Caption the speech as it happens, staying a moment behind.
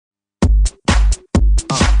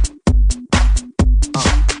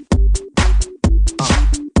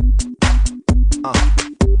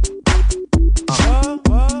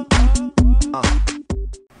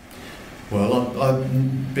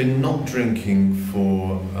not drinking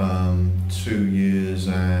for 2 years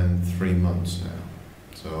and 3 months now,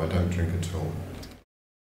 so I don't drink at all.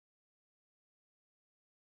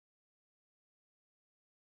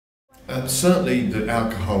 Certainly the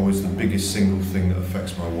alcohol is the biggest single thing that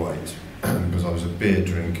affects my weight because I was a beer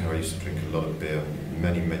drinker. I used to drink a lot of beer,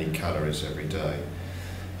 many calories every day.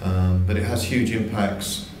 But it has huge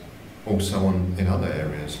impacts also in other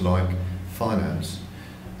areas like finance.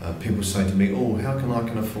 People say to me, oh, how can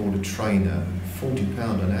I afford a trainer?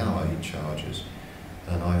 £40 an hour he charges,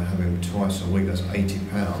 and I have him twice a week, that's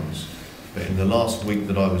 £80. But in the last week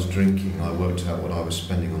that I was drinking, I worked out what I was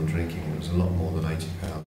spending on drinking, and it was a lot more than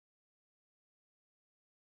 £80.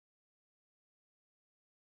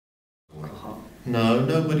 No,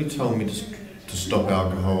 nobody told me to stop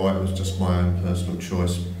alcohol. It was just my own personal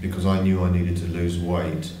choice because I knew I needed to lose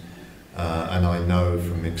weight. And I know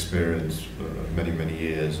from experience of many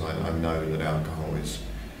years, I know that alcohol is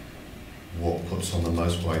what puts on the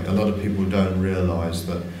most weight. A lot of people don't realise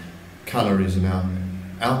that calories and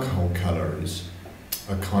alcohol calories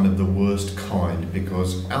are kind of the worst kind,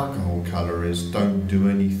 because alcohol calories don't do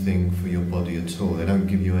anything for your body at all. They don't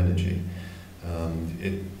give you energy.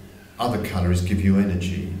 Other calories give you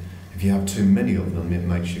energy. If you have too many of them, it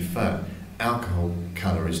makes you fat. Alcohol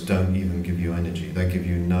calories don't even give you energy. They give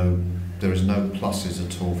you there is no pluses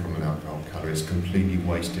at all from an alcohol calorie. It's completely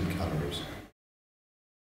wasted calories.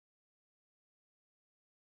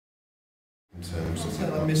 In terms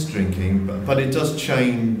of, I miss drinking, but it does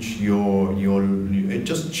change it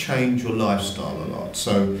does change your lifestyle a lot.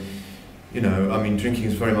 So, you know, I mean, drinking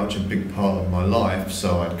is very much a big part of my life.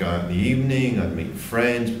 So I'd go out in the evening, I'd meet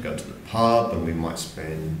friends, we'd go to the pub, and we might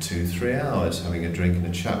spend 2-3 hours having a drink and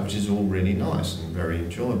a chat, which is all really nice and very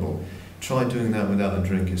enjoyable. Try doing that without a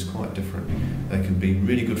drink, is quite different. They can be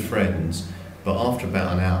really good friends, but after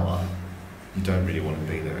about an hour, you don't really want to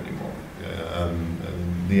be there anymore.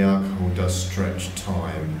 The alcohol does stretch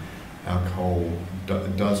time. Alcohol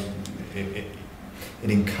it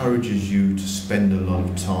encourages you to spend a lot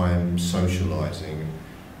of time socialising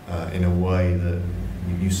in a way that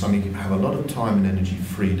you suddenly have a lot of time and energy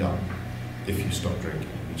freed up if you stop drinking.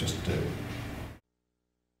 You just do.